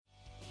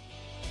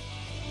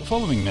The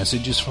following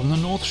message is from the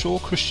North Shore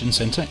Christian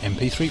Centre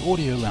MP3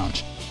 Audio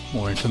Lounge.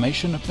 More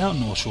information about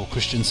North Shore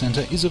Christian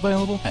Centre is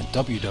available at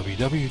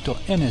www.nscc.org.au.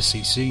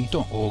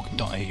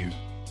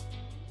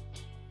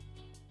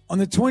 On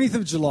the 20th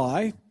of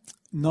July,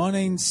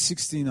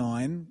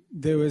 1969,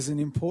 there was an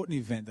important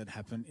event that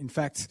happened. In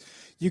fact,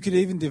 you could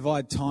even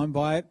divide time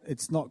by it.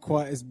 It's not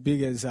quite as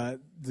big as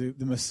the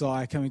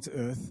Messiah coming to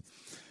earth.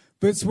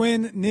 But it's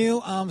when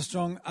Neil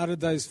Armstrong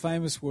uttered those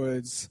famous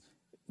words,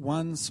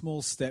 "One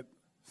small step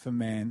for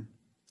man,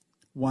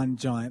 one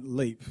giant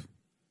leap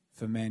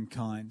for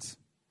mankind."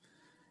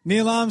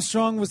 Neil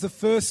Armstrong was the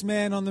first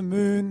man on the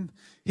moon.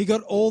 He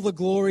got all the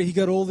glory. He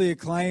got all the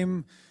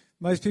acclaim.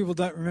 Most people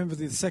don't remember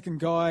the second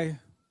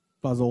guy,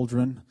 Buzz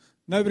Aldrin.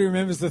 Nobody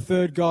remembers the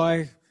third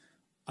guy.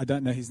 I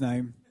don't know his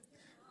name.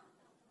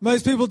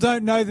 Most people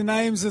don't know the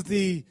names of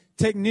the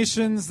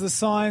technicians, the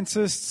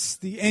scientists,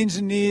 the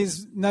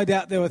engineers. No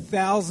doubt there were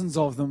thousands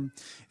of them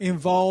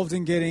involved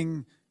in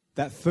getting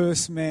that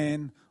first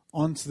man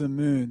onto the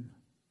moon.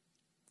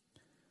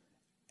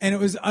 And it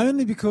was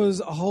only because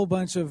a whole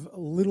bunch of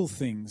little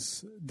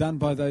things done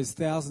by those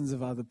thousands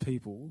of other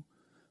people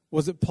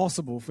was it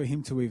possible for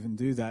him to even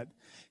do that.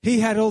 He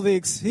had all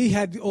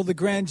the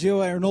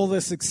grandeur and all the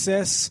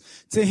success.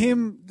 To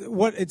him,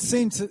 what it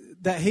seemed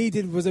that he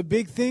did was a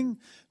big thing,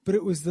 but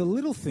it was the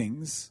little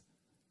things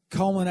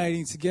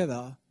culminating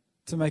together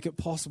to make it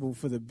possible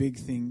for the big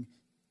thing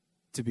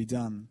to be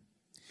done.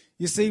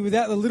 You see,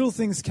 without the little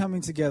things coming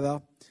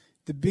together,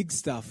 the big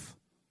stuff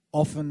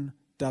often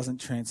doesn't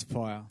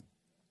transpire.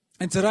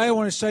 And today I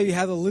want to show you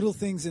how the little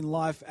things in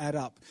life add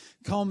up,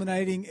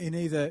 culminating in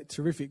either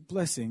terrific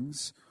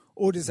blessings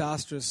or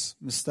disastrous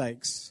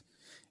mistakes.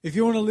 If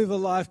you want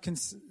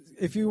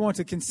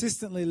to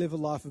consistently live a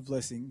life of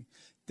blessing,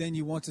 then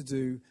you want to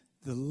do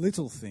the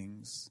little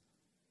things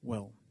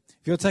well.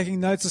 If you're taking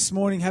notes this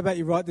morning, how about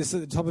you write this at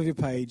the top of your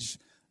page,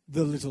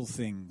 The Little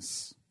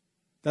Things.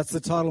 That's the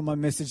title of my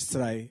message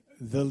today,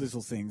 The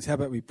Little Things. How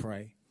about we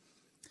pray?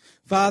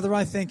 Father,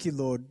 I thank you,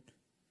 Lord,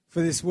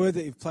 for this word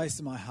that you've placed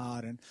in my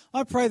heart. And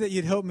I pray that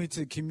you'd help me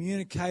to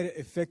communicate it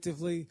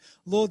effectively.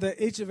 Lord,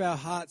 that each of our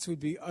hearts would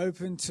be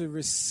open to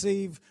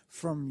receive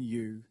from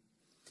you.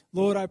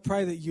 Lord, I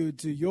pray that you would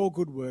do your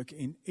good work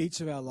in each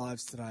of our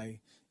lives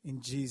today.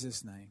 In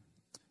Jesus' name,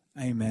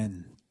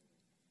 amen.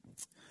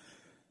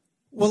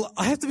 Well,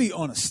 I have to be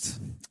honest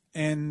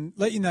and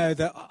let you know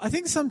that I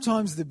think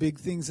sometimes the big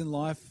things in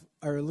life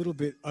are a little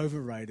bit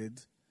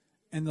overrated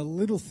and the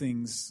little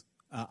things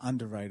are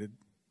underrated.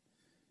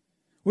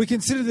 We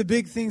consider the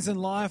big things in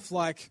life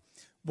like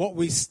what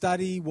we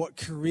study, what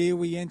career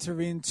we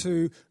enter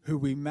into, who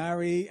we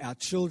marry, our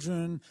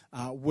children,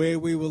 where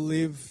we will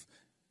live.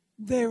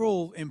 They're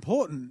all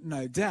important,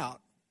 no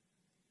doubt.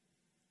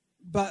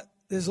 But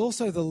there's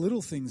also the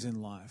little things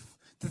in life,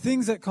 the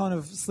things that kind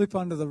of slip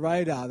under the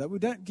radar that we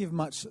don't give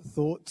much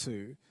thought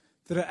to,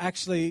 that are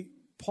actually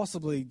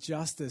possibly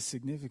just as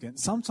significant,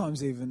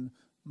 sometimes even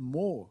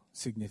more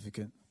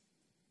significant.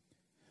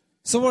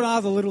 So what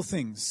are the little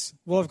things?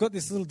 Well, I've got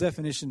this little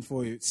definition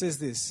for you. It says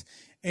this: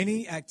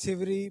 any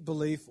activity,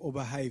 belief, or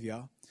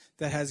behavior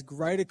that has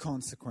greater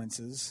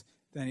consequences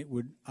than it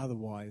would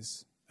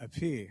otherwise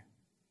appear.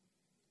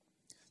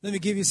 Let me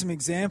give you some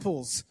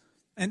examples.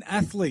 An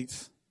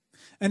athlete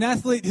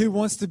who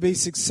wants to be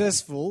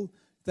successful,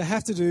 they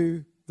have to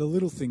do the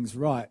little things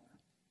right.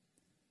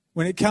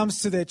 When it comes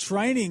to their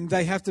training,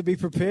 they have to be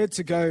prepared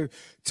to go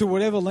to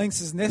whatever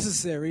lengths is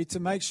necessary to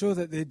make sure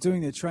that they're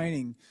doing their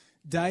training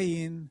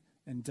day in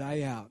and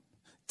day out,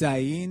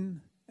 day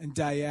in and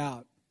day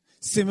out.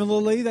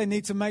 Similarly, they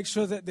need to make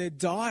sure that their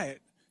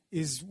diet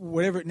is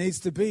whatever it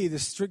needs to be, the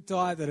strict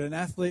diet that an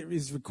athlete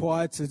is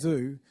required to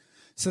do,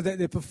 so that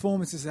their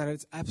performance is at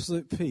its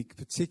absolute peak,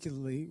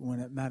 particularly when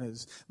it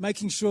matters.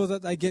 Making sure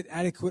that they get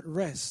adequate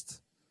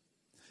rest.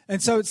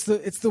 And so it's the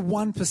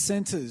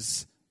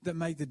 1%ers that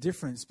make the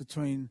difference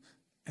between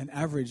an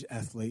average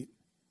athlete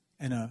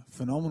and a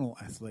phenomenal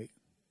athlete.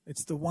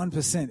 It's the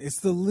 1%.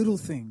 It's the little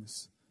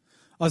things.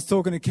 I was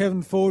talking to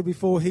Kevin Ford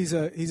before. He's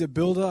a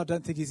builder. I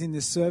don't think he's in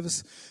this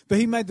service. But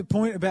he made the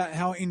point about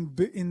how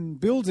in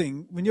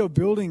building, when you're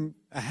building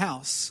a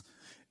house,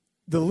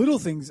 the little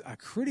things are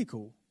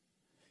critical.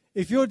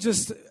 If you're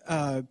just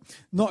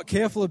not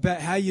careful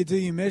about how you do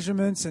your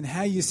measurements and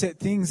how you set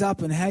things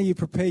up and how you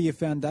prepare your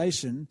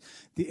foundation,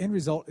 the end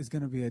result is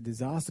going to be a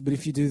disaster. But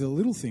if you do the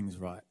little things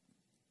right,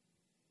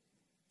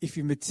 if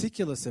you're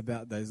meticulous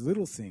about those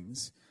little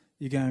things,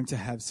 you're going to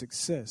have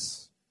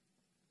success.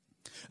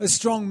 A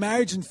strong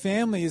marriage and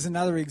family is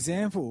another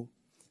example.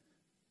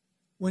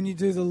 When you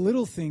do the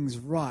little things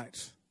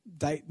right,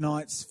 date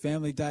nights,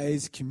 family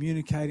days,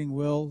 communicating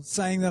well,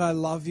 saying that I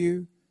love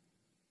you,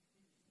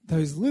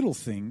 those little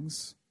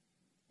things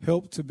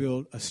help to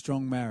build a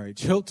strong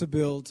marriage, help to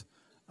build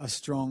a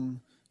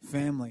strong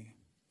family.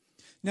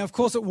 Now, of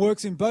course, it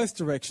works in both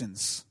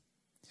directions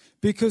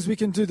because we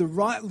can do the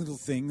right little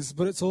things,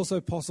 but it's also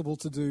possible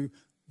to do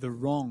the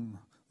wrong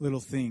little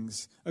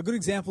things. A good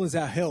example is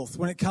our health.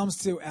 When it comes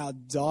to our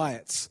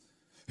diets,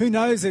 Who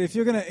knows that if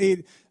you're going to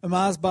eat a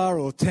Mars bar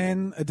or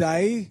 10 a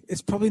day,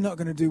 it's probably not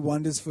going to do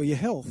wonders for your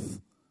health.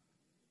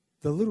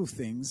 The little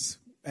things,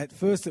 at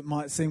first it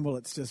might seem, well,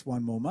 it's just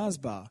one more Mars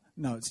bar.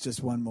 No, it's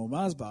just one more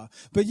Mars bar.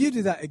 But you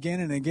do that again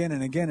and again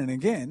and again and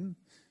again,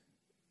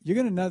 you're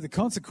going to know the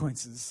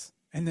consequences,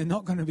 and they're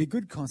not going to be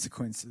good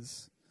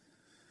consequences.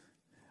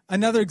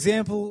 Another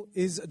example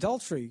is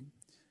adultery.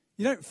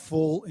 You don't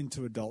fall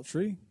into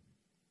adultery.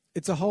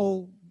 It's a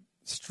whole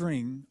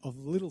string of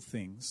little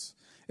things.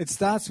 It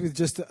starts with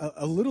just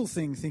a little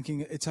thing,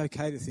 thinking it's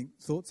okay to think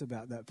thoughts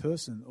about that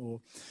person,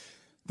 or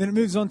then it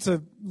moves on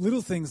to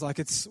little things like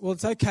it's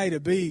okay to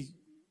be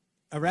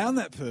around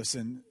that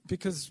person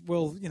because,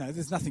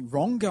 there's nothing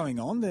wrong going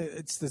on.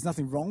 There's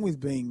nothing wrong with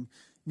being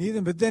near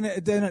them. But then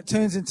it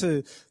turns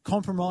into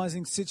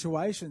compromising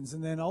situations,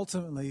 and then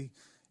ultimately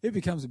it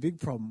becomes a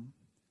big problem.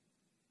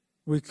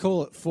 We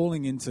call it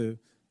falling into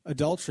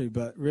adultery,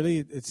 but really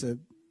it's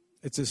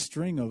a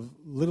string of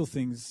little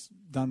things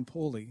done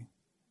poorly,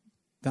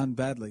 done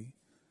badly,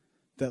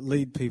 that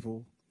lead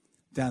people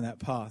down that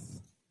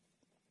path.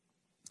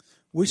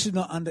 We should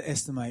not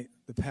underestimate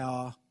the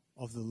power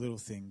of the little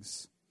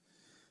things.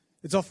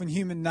 It's often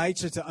human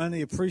nature to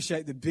only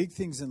appreciate the big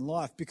things in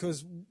life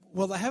because,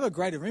 they have a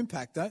greater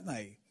impact, don't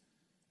they?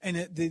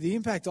 And the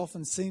impact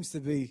often seems to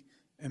be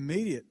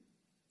immediate.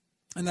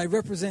 And they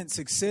represent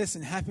success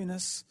and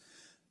happiness.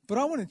 But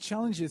I want to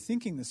challenge your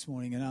thinking this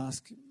morning and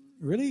ask,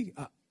 really,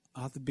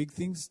 are the big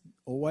things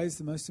always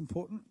the most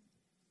important?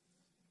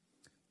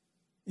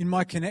 In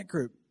my Connect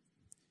group,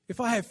 if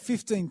I have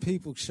 15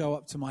 people show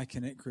up to my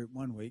Connect group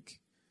one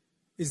week,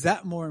 is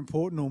that more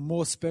important or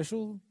more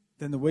special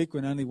than the week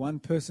when only one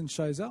person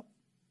shows up?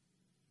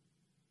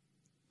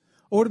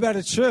 Or what about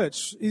a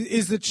church?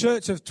 Is the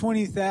church of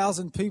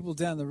 20,000 people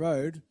down the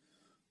road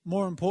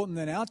more important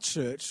than our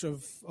church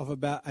of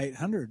about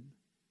 800?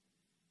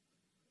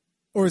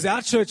 Or is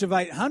our church of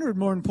 800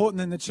 more important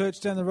than the church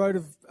down the road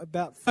of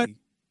about 50?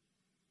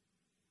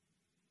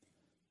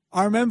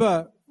 I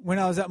remember when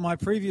I was at my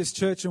previous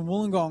church in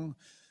Wollongong,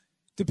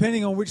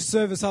 depending on which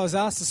service I was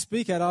asked to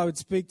speak at, I would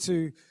speak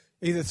to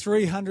either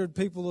 300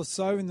 people or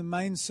so in the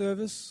main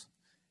service.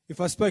 If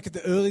I spoke at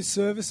the early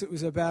service, it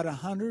was about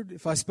 100.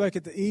 If I spoke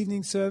at the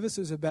evening service,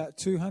 it was about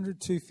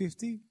 200,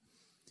 250.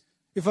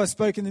 If I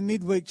spoke in the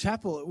midweek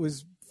chapel, it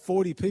was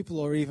 40 people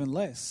or even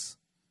less.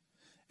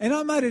 And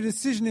I made a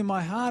decision in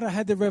my heart. I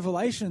had the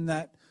revelation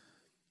that,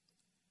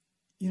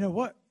 you know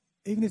what,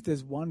 even if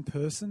there's one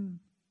person,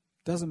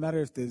 doesn't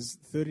matter if there's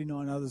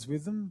 39 others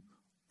with them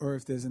or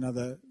if there's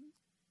another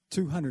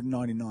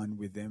 299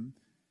 with them.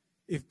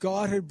 If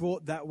God had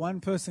brought that one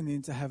person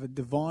in to have a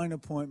divine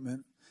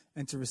appointment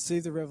and to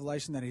receive the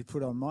revelation that he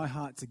put on my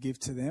heart to give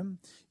to them,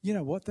 you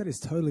know what? That is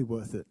totally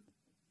worth it.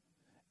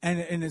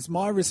 And it's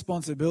my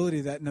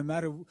responsibility that no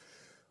matter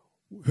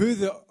who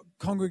the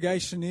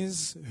congregation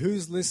is,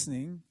 who's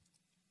listening,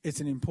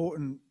 it's an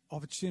important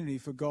opportunity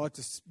for God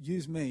to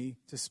use me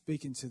to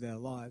speak into their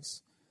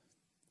lives.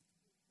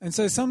 And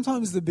so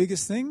sometimes the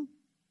biggest thing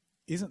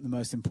isn't the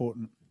most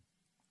important.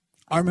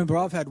 I remember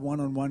I've had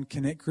one-on-one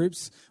Connect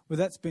groups where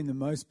that's been the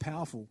most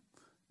powerful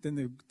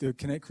than the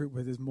Connect group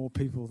where there's more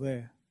people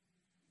there.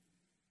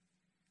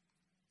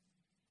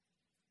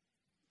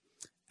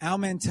 Our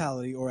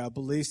mentality or our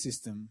belief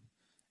system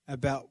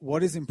about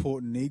what is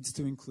important needs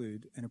to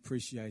include an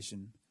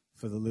appreciation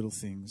for the little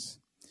things.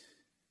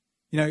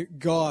 You know,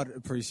 God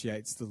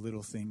appreciates the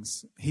little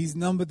things. He's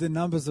numbered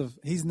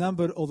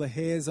all the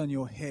hairs on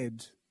your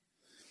head.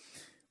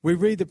 We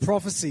read the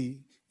prophecy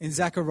in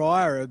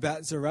Zechariah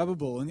about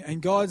Zerubbabel,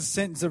 and God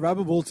sent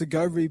Zerubbabel to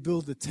go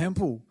rebuild the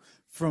temple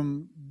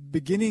from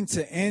beginning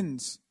to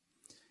end.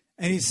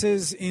 And he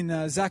says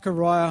in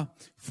Zechariah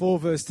 4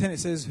 verse 10, it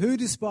says, "Who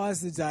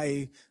despised the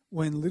day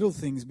when little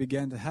things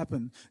began to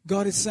happen?"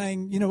 God is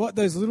saying, you know what,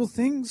 those little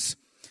things,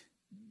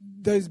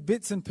 those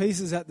bits and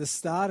pieces at the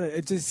start,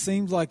 it just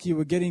seemed like you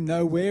were getting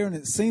nowhere, and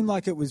it seemed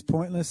like it was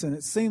pointless, and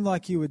it seemed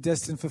like you were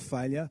destined for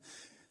failure.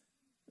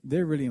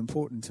 They're really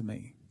important to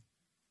me.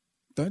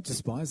 Don't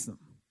despise them.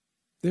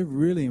 They're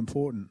really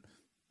important.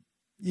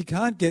 You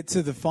can't get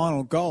to the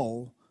final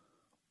goal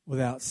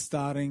without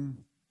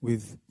starting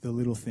with the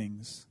little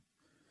things.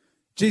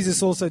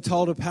 Jesus also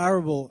told a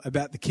parable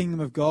about the kingdom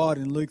of God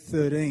in Luke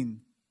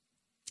 13.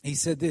 He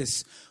said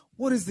this,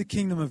 "What is the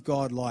kingdom of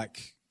God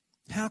like?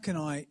 How can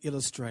I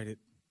illustrate it?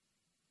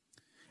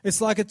 It's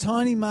like a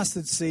tiny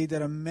mustard seed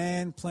that a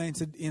man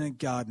planted in a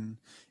garden.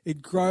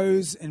 It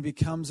grows and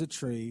becomes a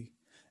tree,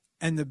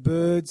 and the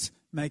birds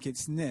make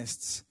its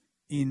nests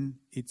in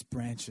its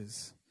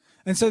branches."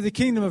 And so the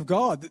kingdom of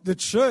God, the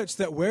church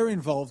that we're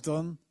involved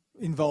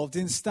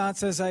in,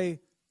 starts as a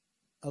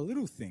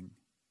little thing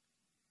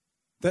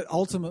that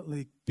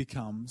ultimately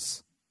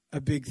becomes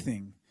a big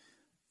thing.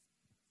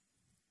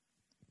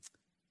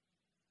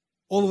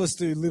 All of us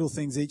do little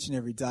things each and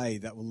every day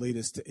that will lead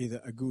us to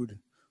either a good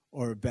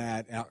or a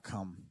bad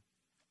outcome.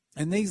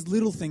 And these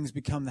little things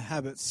become the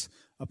habits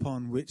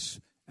upon which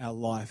our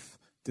life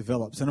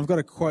develops. And I've got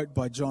a quote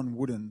by John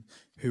Wooden,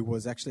 who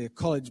was actually a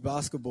college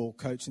basketball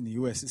coach in the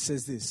US. It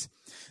says this: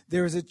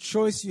 "There is a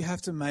choice you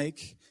have to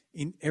make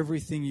in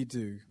everything you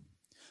do.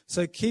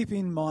 So keep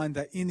in mind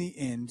that in the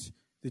end,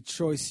 the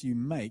choice you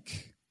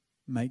make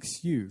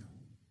makes you."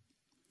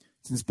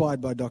 It's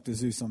inspired by Dr.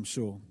 Seuss, I'm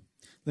sure.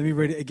 Let me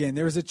read it again.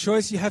 "There is a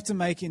choice you have to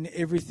make in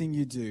everything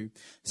you do.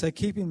 So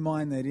keep in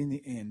mind that in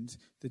the end,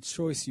 the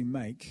choice you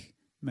make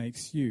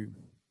makes you."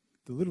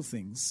 The little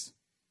things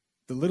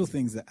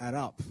that add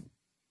up,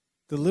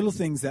 the little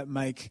things that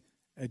make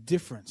a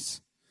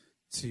difference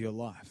to your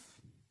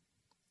life.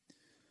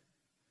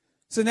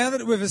 So now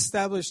that we've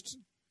established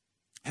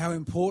how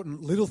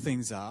important little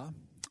things are,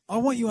 I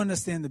want you to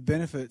understand the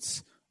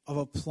benefits of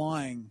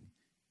applying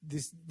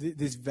this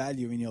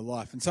value in your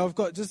life. And so I've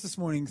got just this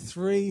morning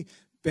 3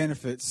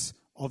 benefits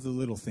of the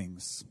little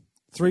things.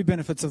 3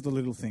 benefits of the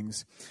little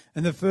things.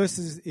 And the first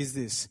is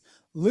this: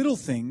 little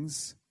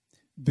things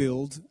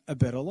build a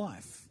better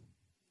life.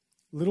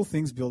 Little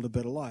things build a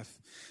better life.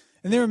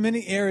 And there are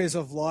many areas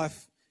of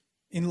life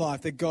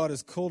that God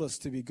has called us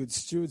to be good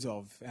stewards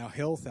of: our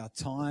health, our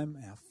time,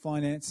 our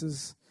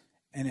finances,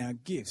 and our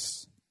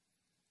gifts.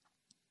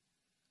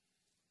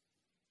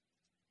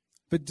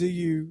 But do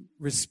you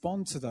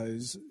respond to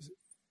those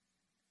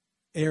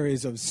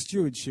areas of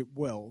stewardship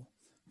well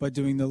by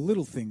doing the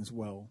little things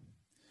well?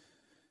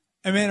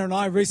 Amanda and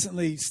I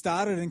recently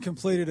started and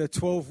completed a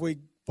 12-week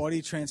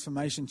body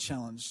transformation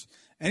challenge.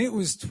 And it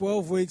was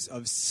 12 weeks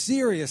of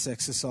serious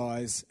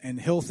exercise and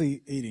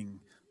healthy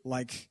eating.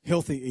 Like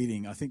healthy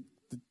eating. I think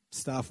the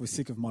staff were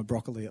sick of my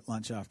broccoli at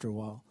lunch after a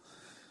while.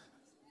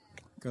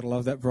 Gotta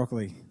love that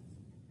broccoli.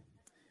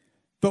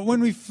 But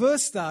when we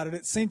first started,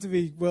 it seemed to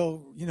be,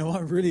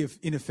 really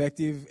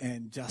ineffective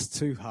and just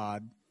too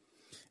hard.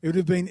 It would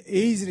have been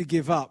easy to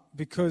give up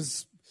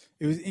because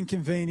it was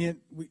inconvenient.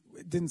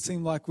 It didn't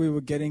seem like we were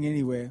getting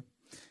anywhere.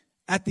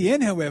 At the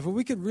end, however,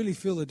 we could really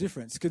feel the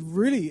difference, could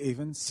really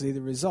even see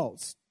the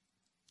results.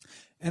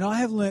 And I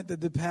have learnt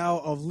that the power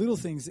of little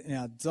things in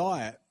our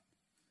diet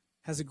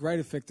has a great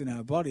effect in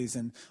our bodies.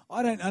 And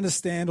I don't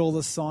understand all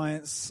the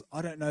science.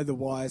 I don't know the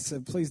why, so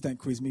please don't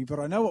quiz me. But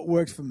I know what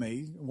worked for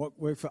me, what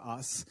worked for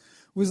us,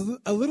 was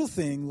a little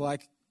thing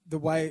like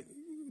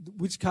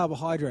which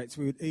carbohydrates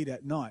we would eat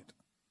at night.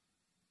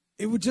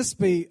 It would just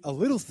be a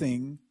little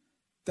thing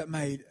that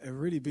made a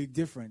really big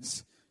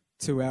difference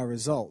to our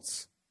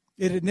results.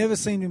 It had never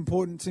seemed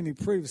important to me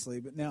previously,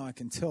 but now I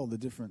can tell the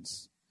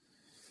difference.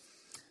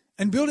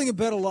 And building a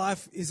better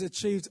life is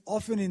achieved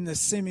often in the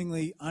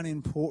seemingly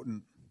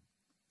unimportant.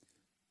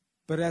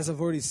 But as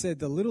I've already said,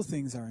 the little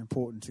things are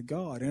important to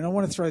God. And I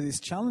want to throw this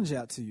challenge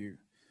out to you.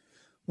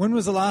 When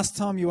was the last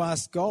time you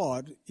asked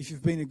God if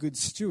you've been a good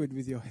steward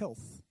with your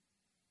health?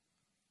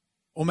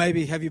 Or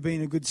maybe have you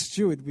been a good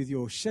steward with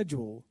your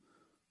schedule?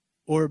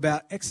 Or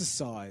about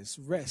exercise,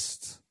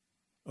 rest,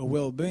 or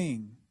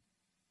well-being?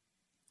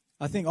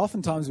 I think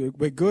oftentimes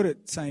we're good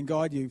at saying,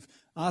 God, you've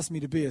asked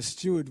me to be a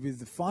steward with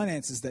the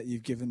finances that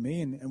you've given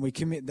me, and we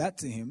commit that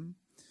to him.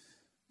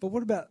 But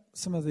what about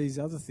some of these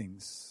other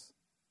things?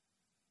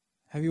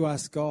 Have you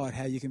asked God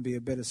how you can be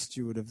a better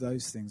steward of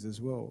those things as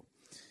well?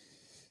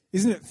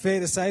 Isn't it fair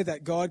to say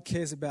that God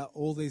cares about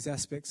all these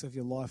aspects of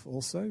your life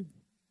also?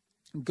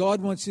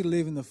 God wants you to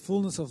live in the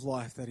fullness of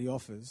life that he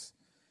offers.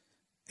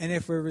 And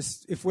if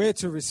we're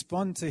to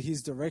respond to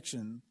his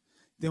direction,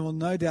 then we'll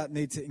no doubt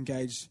need to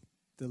engage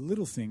the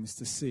little things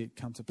to see it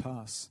come to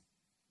pass.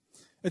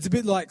 It's a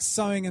bit like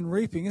sowing and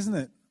reaping, isn't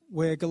it?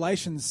 Where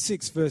Galatians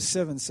 6 verse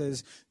 7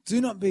 says,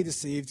 "Do not be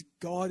deceived,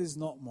 God is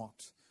not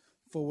mocked.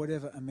 For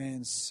whatever a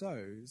man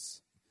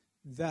sows,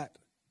 that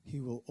he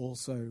will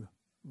also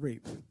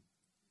reap."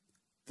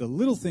 The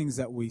little things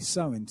that we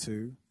sow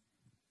into,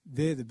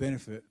 they're the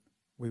benefit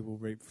we will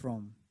reap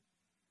from.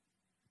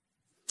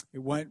 It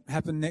won't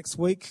happen next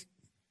week,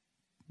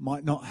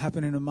 might not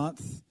happen in a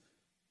month,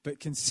 but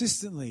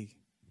consistently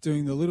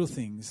doing the little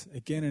things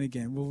again and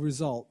again will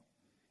result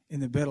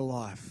in a better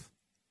life.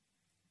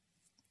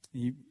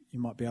 You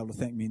might be able to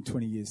thank me in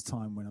 20 years'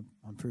 time when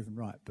I'm proven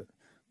right, but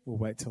we'll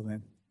wait till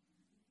then.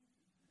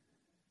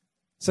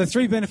 So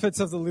 3 benefits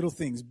of the little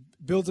things.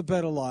 Builds a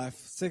better life.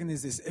 Second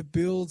is this: it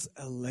builds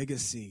a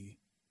legacy.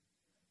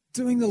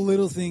 Doing the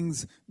little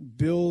things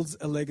builds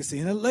a legacy.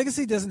 And a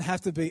legacy doesn't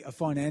have to be a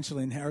financial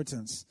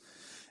inheritance.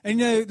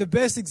 And the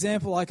best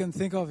example I can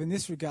think of in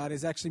this regard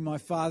is actually my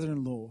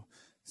father-in-law.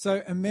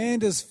 So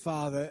Amanda's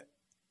father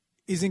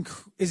is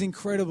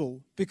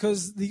incredible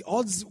because the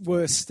odds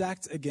were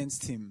stacked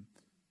against him.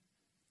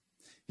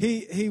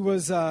 He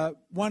was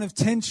one of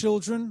 10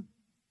 children.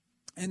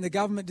 And the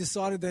government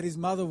decided that his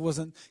mother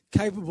wasn't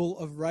capable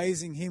of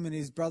raising him and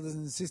his brothers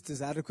and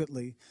sisters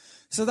adequately.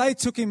 So they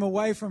took him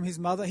away from his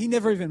mother. He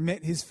never even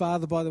met his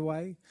father, by the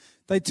way.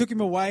 They took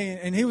him away,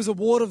 and he was a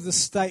ward of the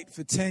state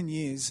for 10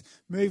 years,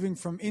 moving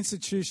from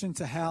institution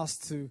to house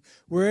to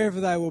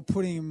wherever they were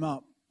putting him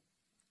up.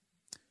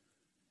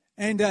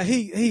 And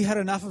he had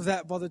enough of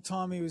that by the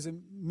time he was a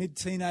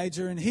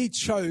mid-teenager, and he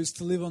chose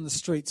to live on the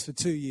streets for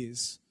 2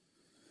 years.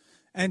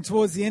 And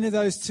towards the end of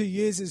those 2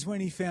 years is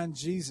when he found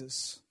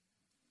Jesus.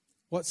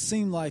 what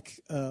seemed like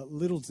a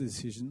little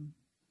decision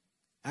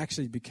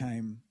actually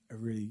became a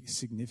really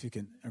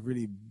significant, a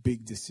really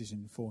big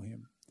decision for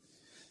him.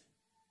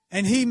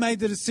 And he made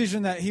the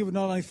decision that he would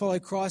not only follow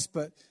Christ,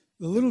 but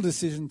the little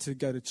decision to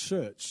go to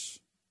church,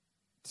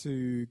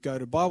 to go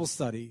to Bible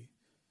study,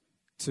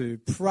 to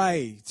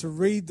pray, to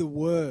read the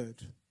Word.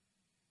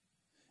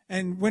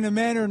 And when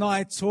Amanda and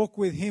I talk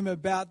with him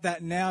about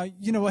that now,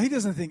 you know what, he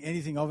doesn't think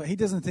anything of it. He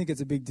doesn't think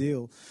it's a big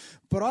deal.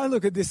 But I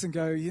look at this and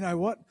go, you know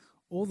what?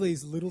 All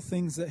these little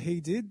things that he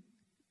did,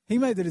 he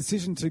made the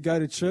decision to go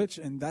to church,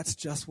 and that's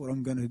just what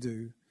I'm going to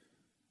do.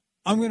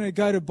 I'm going to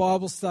go to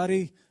Bible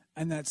study,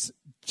 and that's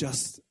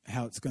just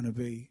how it's going to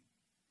be.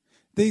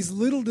 These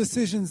little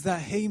decisions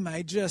that he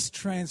made just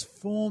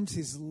transformed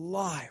his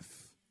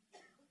life.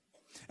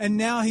 And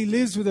now he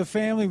lives with a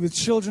family with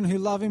children who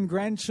love him,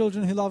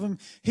 grandchildren who love him.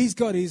 He's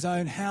got his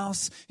own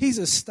house. He's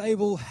a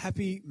stable,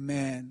 happy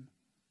man,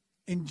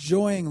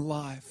 enjoying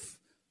life,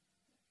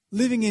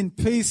 living in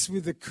peace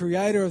with the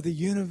creator of the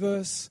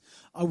universe.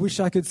 I wish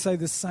I could say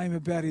the same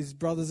about his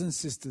brothers and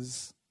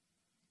sisters.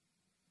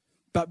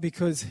 But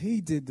because he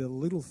did the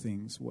little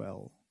things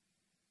well,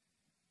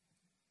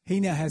 he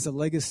now has a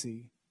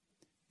legacy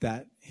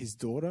that his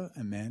daughter,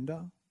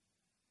 Amanda,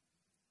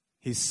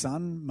 his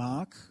son,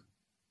 Mark,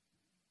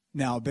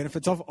 now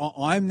benefits of.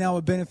 I'm now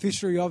a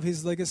beneficiary of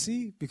his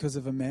legacy because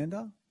of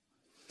Amanda.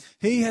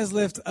 He has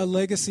left a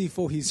legacy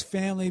for his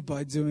family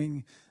by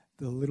doing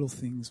the little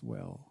things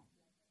well.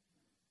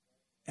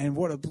 And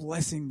what a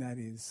blessing that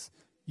is.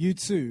 You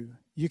too,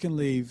 you can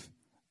leave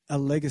a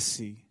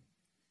legacy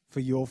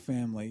for your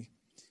family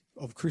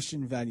of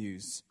Christian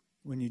values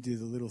when you do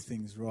the little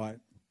things right.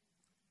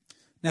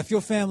 Now, if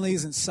your family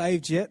isn't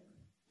saved yet,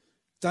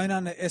 don't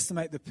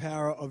underestimate the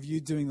power of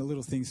you doing the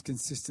little things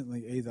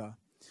consistently either.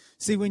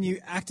 See, when you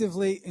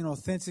actively and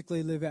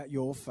authentically live out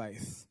your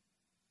faith,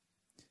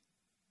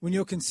 when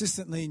you're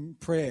consistently in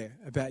prayer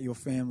about your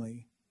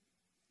family,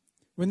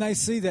 when they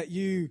see that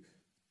you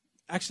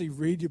actually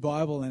read your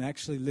Bible and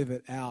actually live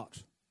it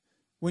out,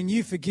 when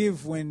you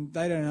forgive when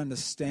they don't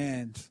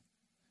understand,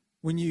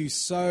 when you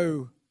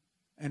sow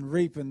and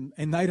reap and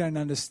they don't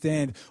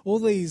understand, all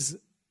these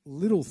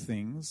little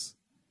things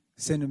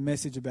send a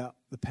message about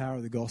the power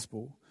of the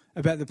gospel,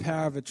 about the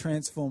power of a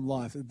transformed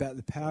life, about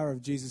the power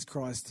of Jesus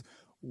Christ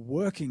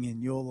working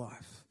in your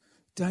life.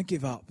 Don't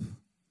give up.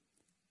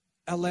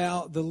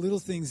 Allow the little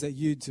things that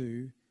you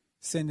do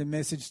send a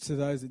message to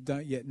those that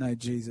don't yet know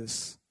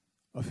Jesus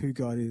of who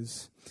God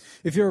is.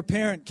 If you're a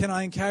parent, can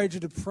I encourage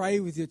you to pray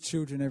with your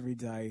children every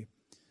day?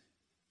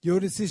 Your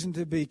decision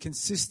to be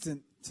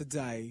consistent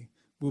today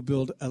will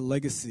build a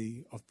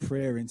legacy of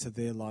prayer into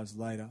their lives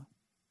later.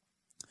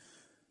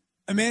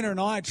 Amanda and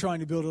I are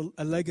trying to build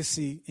a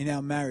legacy in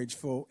our marriage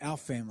for our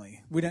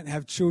family. We don't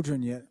have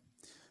children yet.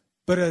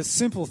 But a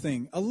simple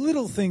thing, a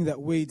little thing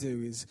that we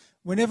do is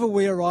whenever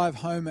we arrive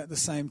home at the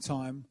same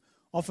time,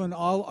 often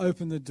I'll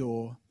open the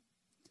door,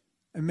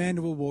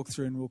 Amanda will walk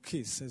through and we'll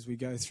kiss as we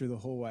go through the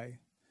hallway.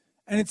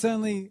 And it's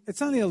only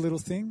a little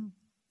thing.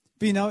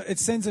 But you know, it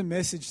sends a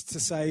message to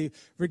say,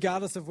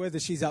 regardless of whether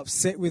she's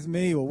upset with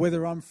me or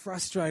whether I'm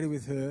frustrated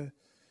with her,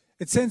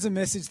 it sends a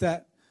message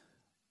that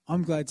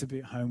I'm glad to be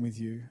at home with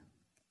you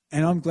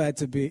and I'm glad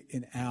to be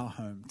in our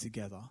home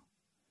together.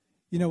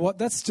 You know what?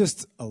 That's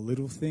just a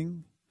little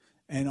thing.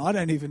 And I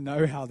don't even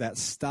know how that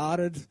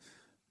started,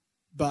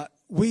 but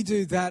we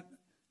do that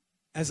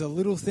as a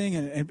little thing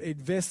and it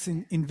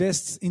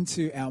invests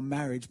into our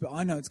marriage. But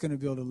I know it's going to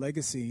build a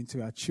legacy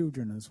into our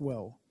children as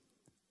well.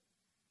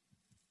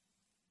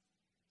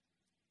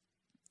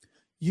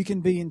 You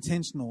can be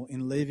intentional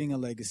in leaving a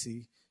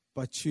legacy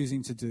by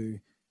choosing to do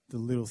the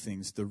little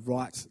things, the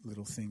right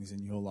little things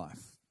in your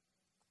life.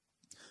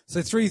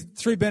 So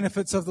three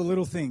benefits of the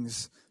little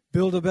things.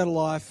 Build a better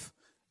life.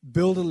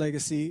 Build a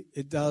legacy.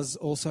 It does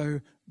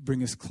also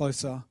bring us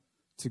closer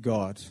to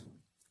God.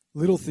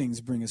 Little things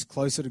bring us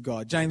closer to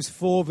God. James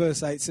 4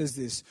 verse 8 says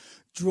this,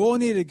 draw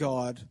near to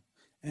God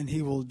and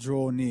he will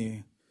draw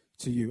near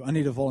to you. I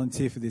need a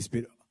volunteer for this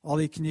bit.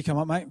 Ollie, can you come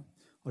up, mate?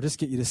 I'll just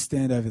get you to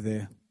stand over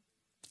there.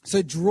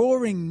 So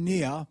drawing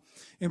near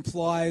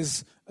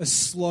implies a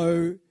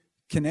slow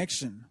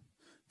connection.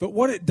 But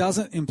what it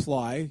doesn't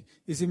imply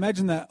is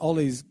imagine that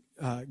Ollie's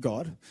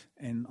God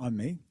and I'm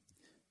me.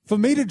 For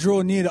me to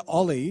draw near to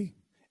Ollie,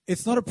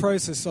 it's not a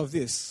process of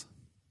this.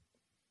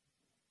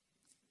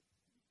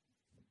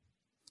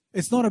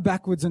 It's not a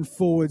backwards and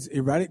forwards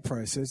erratic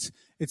process.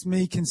 It's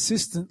me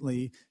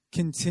consistently,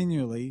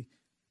 continually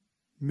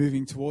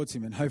moving towards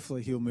him. And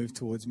hopefully he'll move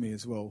towards me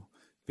as well,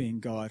 being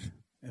God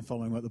and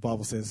following what the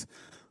Bible says.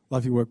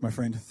 Love your work, my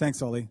friend.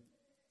 Thanks, Ollie.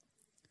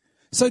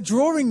 So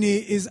drawing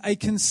near is a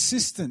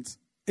consistent,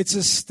 it's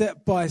a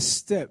step by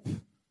step.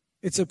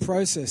 It's a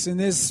process. And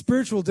there's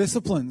spiritual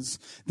disciplines.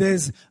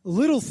 There's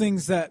little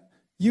things that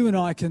you and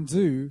I can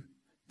do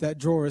that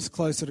draw us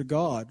closer to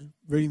God.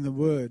 Reading the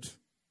Word,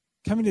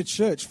 coming to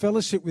church,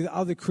 fellowship with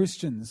other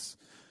Christians,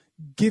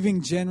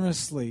 giving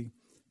generously,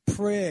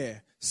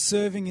 prayer,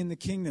 serving in the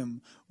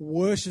kingdom,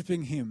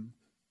 worshipping Him.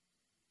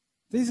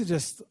 These are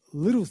just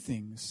little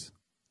things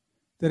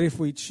that if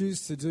we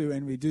choose to do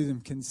and we do them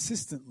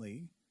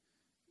consistently,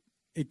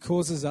 it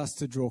causes us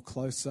to draw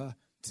closer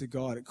to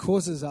God. It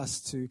causes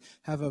us to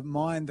have a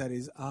mind that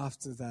is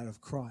after that of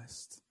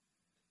Christ.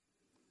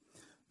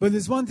 But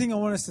there's one thing I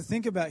want us to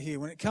think about here.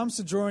 When it comes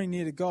to drawing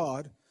near to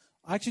God,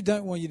 I actually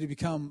don't want you to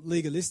become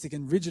legalistic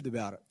and rigid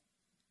about it,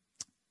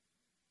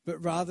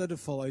 but rather to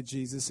follow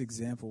Jesus'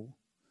 example.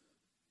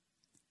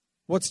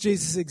 What's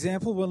Jesus'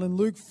 example? Well, in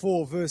Luke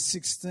 4, verse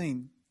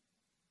 16,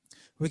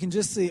 we can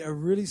just see a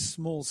really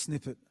small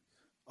snippet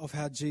of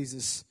how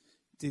Jesus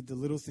did the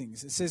little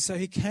things. It says, so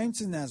he came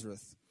to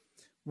Nazareth,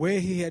 where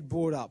he had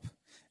brought up,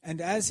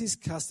 and as his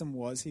custom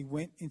was, he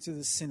went into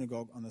the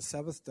synagogue on the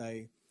Sabbath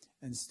day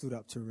and stood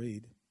up to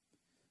read.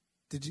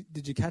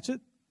 Did you catch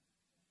it?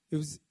 It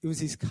was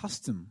his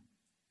custom.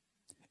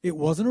 It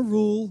wasn't a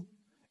rule.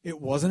 It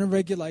wasn't a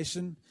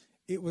regulation.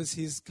 It was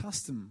his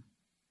custom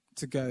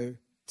to go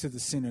to the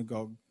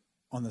synagogue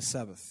on the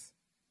Sabbath.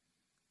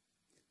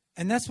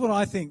 And that's what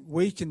I think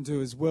we can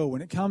do as well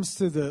when it comes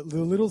to the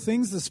little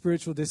things, the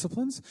spiritual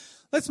disciplines.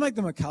 Let's make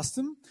them a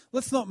custom.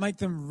 Let's not make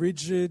them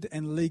rigid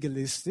and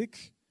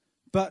legalistic.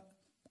 But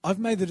I've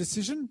made the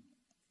decision.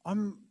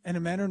 And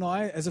Amanda and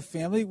I, as a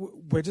family,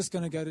 we're just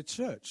going to go to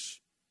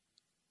church.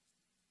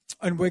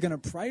 And we're going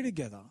to pray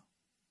together.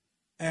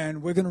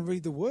 And we're going to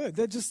read the Word.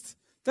 That's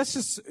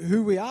just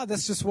who we are.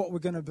 That's just what we're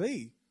going to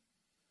be.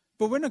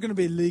 But we're not going to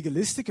be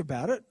legalistic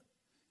about it.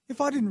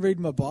 If I didn't read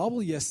my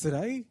Bible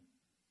yesterday,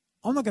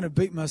 I'm not going to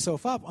beat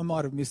myself up. I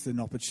might have missed an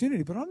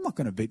opportunity, but I'm not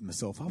going to beat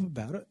myself up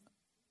about it.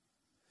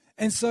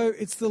 And so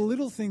it's the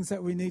little things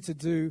that we need to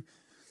do,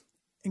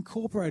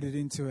 incorporate it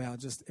into our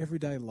just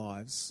everyday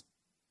lives.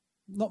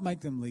 Not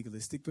make them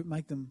legalistic, but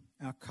make them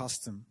our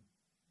custom.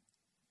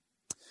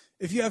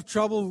 If you have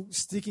trouble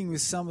sticking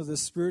with some of the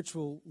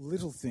spiritual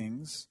little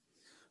things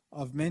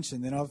I've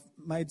mentioned, then I've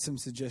made some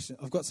suggestions.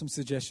 I've got some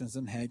suggestions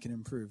on how you can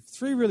improve.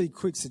 3 really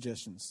quick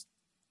suggestions.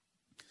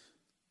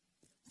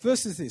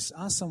 First is this: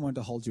 ask someone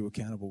to hold you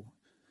accountable.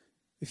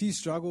 If you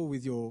struggle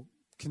with your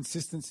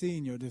consistency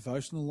in your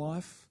devotional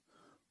life,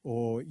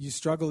 or you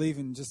struggle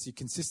even just your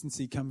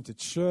consistency coming to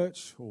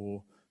church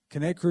or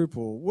Connect Group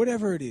or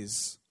whatever it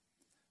is,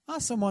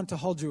 ask someone to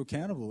hold you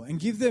accountable and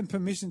give them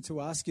permission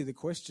to ask you the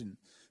question,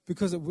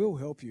 because it will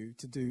help you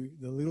to do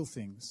the little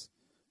things.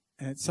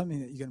 And it's something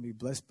that you're going to be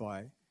blessed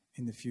by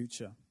in the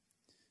future.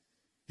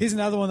 Here's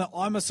another one that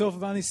I myself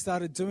have only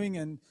started doing,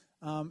 and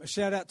a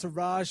shout out to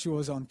Raj, who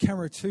was on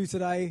camera 2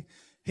 today.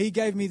 He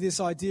gave me this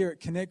idea at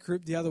Connect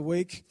Group the other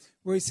week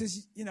where he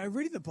says,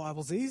 reading the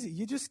Bible's easy.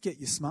 You just get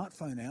your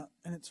smartphone out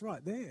and it's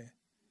right there.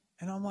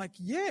 And I'm like,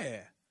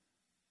 yeah,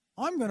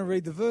 I'm going to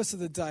read the verse of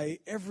the day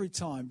every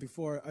time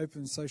before I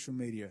open social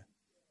media.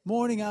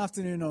 Morning,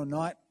 afternoon or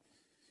night.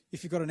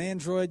 If you've got an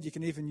Android, you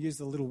can even use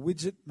the little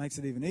widget. Makes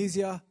it even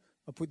easier.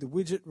 I put the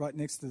widget right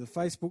next to the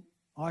Facebook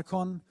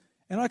icon,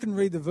 and I can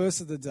read the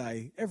verse of the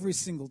day every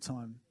single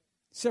time,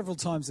 several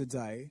times a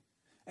day.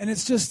 And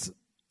it's just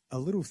a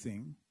little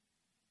thing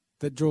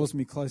that draws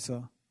me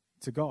closer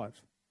to God.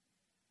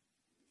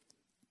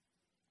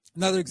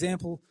 Another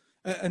example,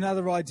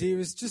 another idea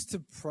is just to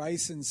pray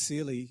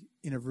sincerely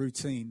in a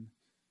routine.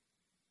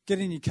 Get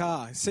in your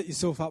car, set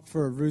yourself up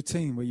for a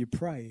routine where you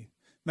pray.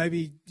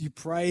 Maybe you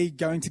pray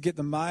going to get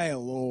the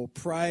mail, or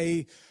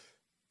pray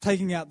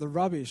taking out the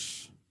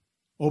rubbish,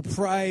 or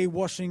pray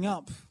washing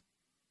up,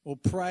 or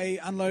pray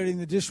unloading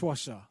the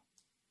dishwasher.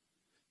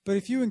 But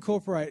if you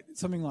incorporate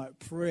something like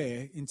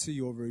prayer into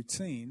your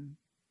routine,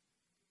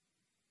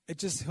 it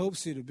just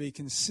helps you to be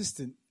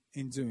consistent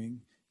in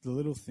doing the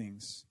little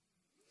things.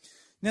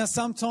 Now,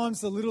 sometimes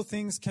the little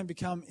things can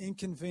become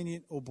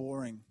inconvenient or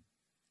boring.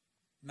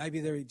 Maybe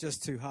they're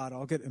just too hard.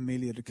 I'll get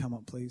Amelia to come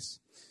up, please.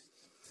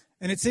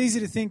 And it's easy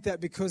to think that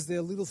because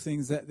they're little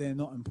things that they're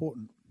not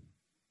important.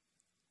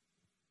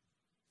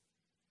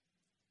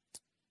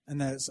 And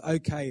that it's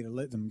okay to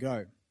let them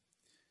go.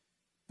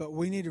 But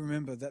we need to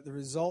remember that the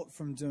result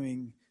from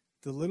doing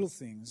the little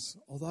things,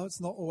 although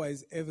it's not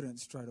always evident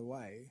straight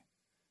away,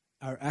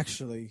 are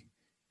actually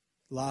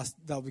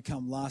they'll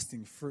become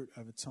lasting fruit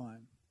over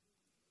time.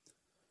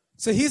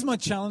 So here's my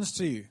challenge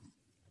to you.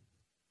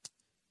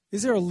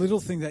 Is there a little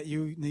thing that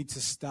you need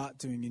to start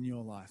doing in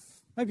your life?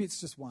 Maybe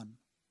it's just one.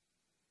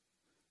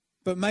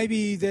 But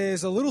maybe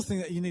there's a little thing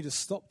that you need to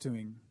stop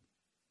doing.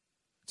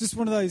 Just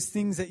one of those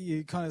things that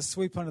you kind of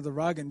sweep under the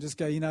rug and just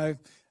go,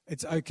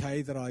 it's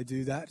okay that I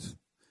do that.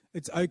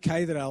 It's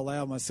okay that I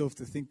allow myself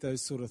to think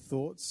those sort of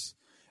thoughts.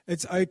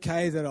 It's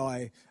okay that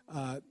I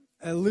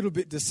a little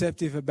bit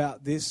deceptive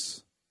about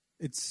this.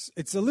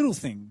 It's a little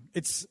thing.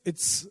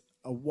 It's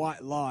a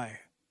white lie.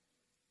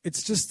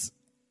 It's just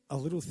a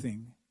little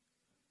thing.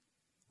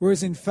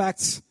 Whereas in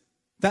fact,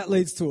 that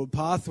leads to a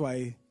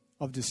pathway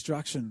of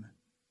destruction,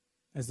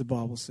 as the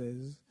Bible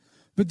says.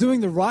 But doing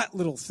the right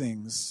little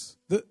things,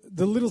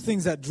 the little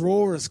things that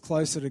draw us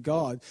closer to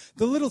God,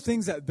 the little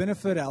things that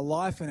benefit our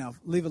life and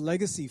leave a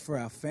legacy for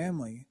our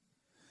family.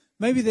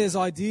 Maybe there's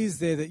ideas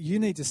there that you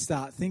need to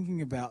start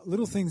thinking about,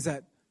 little things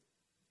that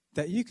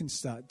you can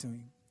start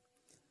doing.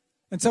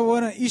 And so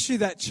I want to issue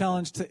that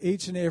challenge to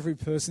each and every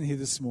person here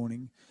this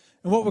morning.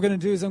 And what we're going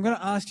to do is I'm going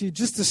to ask you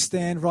just to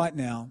stand right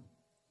now.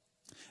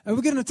 And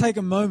we're going to take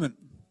a moment,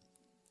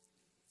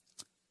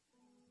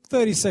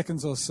 30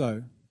 seconds or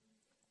so.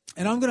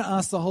 And I'm going to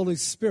ask the Holy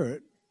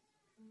Spirit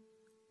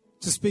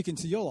to speak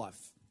into your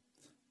life.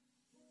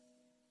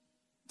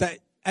 That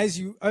as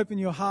you open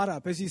your heart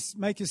up, as you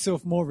make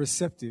yourself more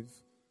receptive,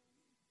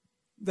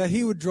 that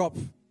He would drop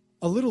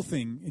a little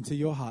thing into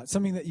your heart,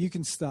 something that you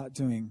can start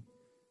doing.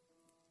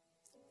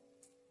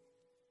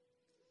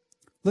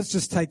 Let's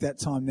just take that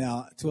time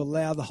now to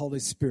allow the Holy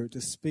Spirit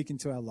to speak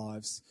into our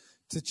lives,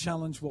 to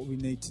challenge what we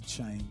need to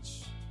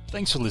change.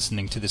 Thanks for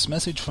listening to this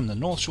message from the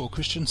North Shore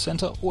Christian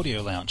Centre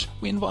Audio Lounge.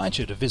 We invite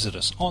you to visit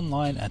us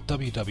online at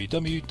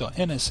www.nscc.org.au.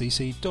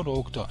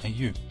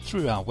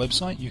 Through our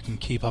website, you can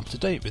keep up to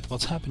date with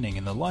what's happening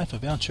in the life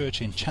of our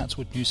church in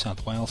Chatswood, New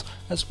South Wales,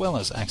 as well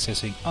as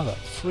accessing other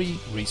free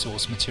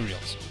resource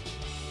materials.